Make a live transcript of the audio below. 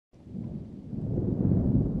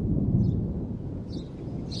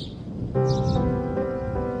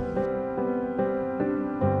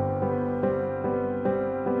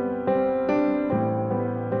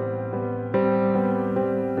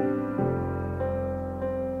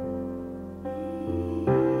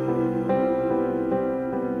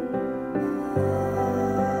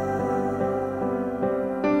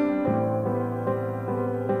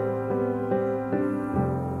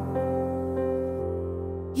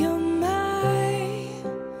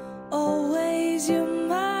days, you're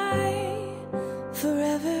my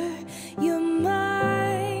forever, you're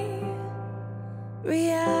my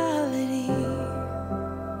reality.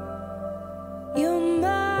 You're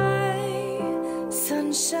my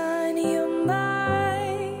sunshine, you're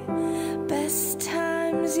my best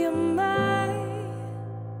times, you're my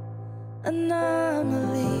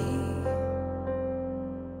anomaly.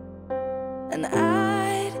 And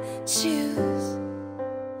I'd choose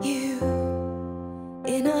you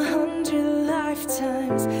in 100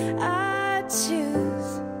 lifetimes. I'd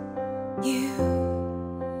choose you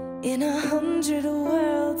in 100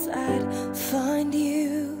 worlds. I'd find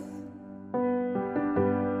you,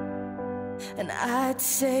 and I'd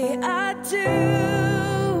say I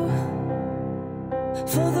do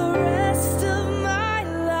for the rest of my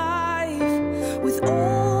life. With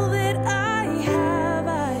all that I have,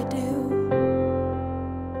 I do,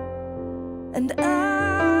 and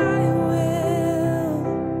I will.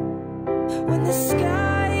 When the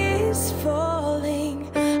sky is falling,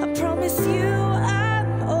 I promise you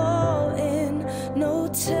I'm all in, no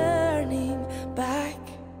turning back.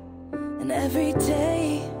 And every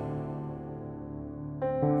day,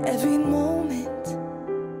 every moment,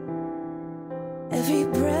 every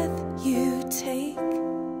breath you take,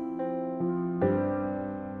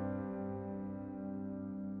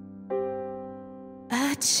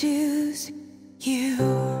 I choose you.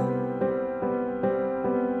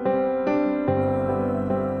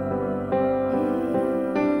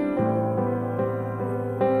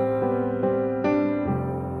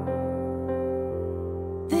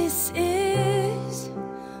 This is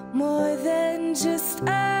more than just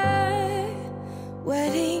a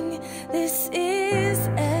wedding. This is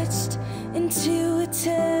etched into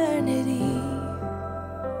eternity.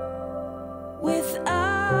 With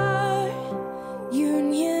our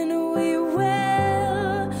union, we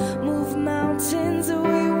will move mountains.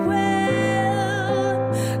 We will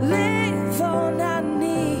live on our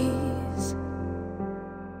knees.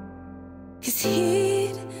 'Cause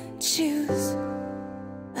he'd choose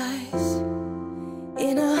us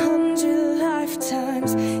in 100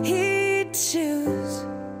 lifetimes. He'd choose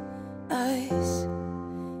us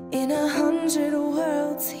in 100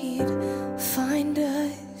 worlds. He'd find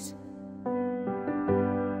us,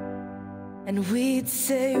 and we'd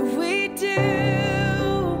say we do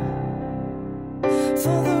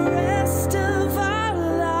for the rest of our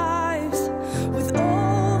lives. With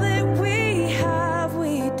all that we have,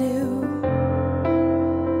 we do,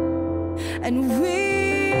 and we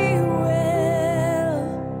will.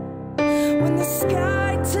 When the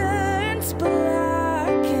sky turns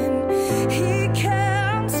black and he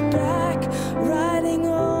comes back riding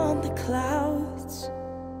on the clouds,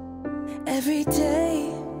 every day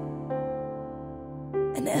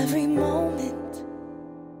and every moment,